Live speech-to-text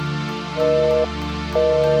Greetings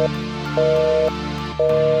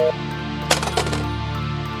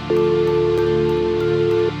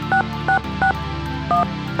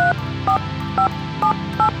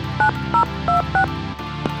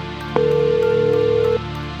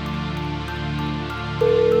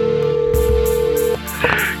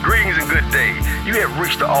and good day. You have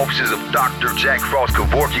reached the offices of Docta Jack Frost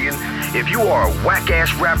Kevorkian. If you are a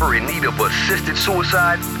whack-ass rapper in need of assisted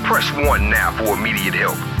suicide, press 1 now for immediate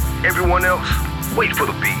help. Everyone else, wait for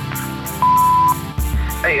the beep.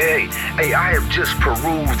 Hey, I have just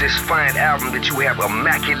perused this fine album that you have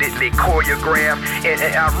immaculately choreographed, and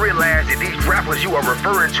I realize that these rappers you are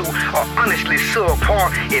referring to are honestly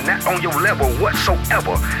subpar and not on your level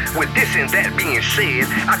whatsoever. With this and that being said,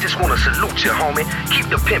 I just want to salute you, homie.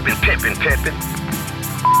 Keep the pimpin'.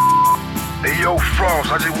 Hey, yo, Frost,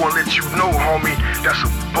 I just want to let you know, homie, that's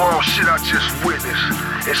some ball shit I just witnessed.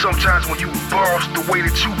 And sometimes when you boss the way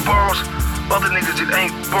that you boss, other niggas that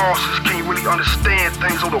ain't bosses can't really understand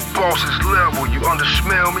things on the boss's level. You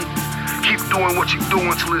undersmell me? Keep doing what you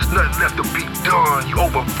doing till there's nothing left to be done. You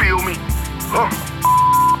overfeel me? Huh?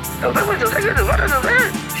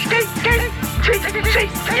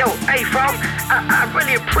 Yo, hey, Frost, I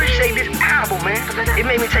really appreciate this album, man. It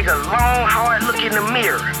made me take a long, hard look in the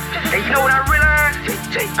mirror. And you know what I realized?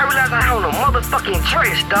 I realized I own a motherfucking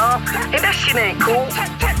dress, dog. And that shit ain't cool.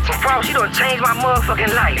 Frost, you done changed my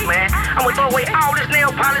motherfucking life, man. I'm gonna throw away all this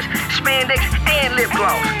nail polish, spandex, and lip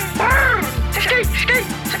gloss.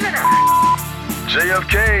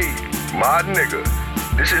 JFK, my nigga.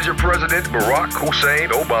 This is your president, Barack Hussein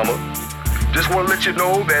Obama. Just want to let you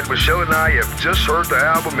know that Michelle and I have just heard the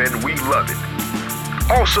album and we love it.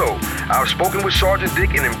 Also, I've spoken with Sergeant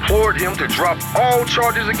Dick and implored him to drop all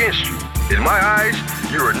charges against you. In my eyes,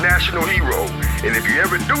 you're a national hero, and if you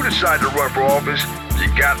ever do decide to run for office, you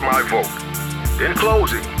got my vote. In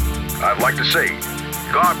closing, I'd like to say,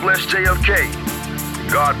 God bless JFK,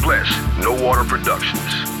 God bless No Water Productions.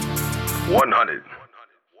 100.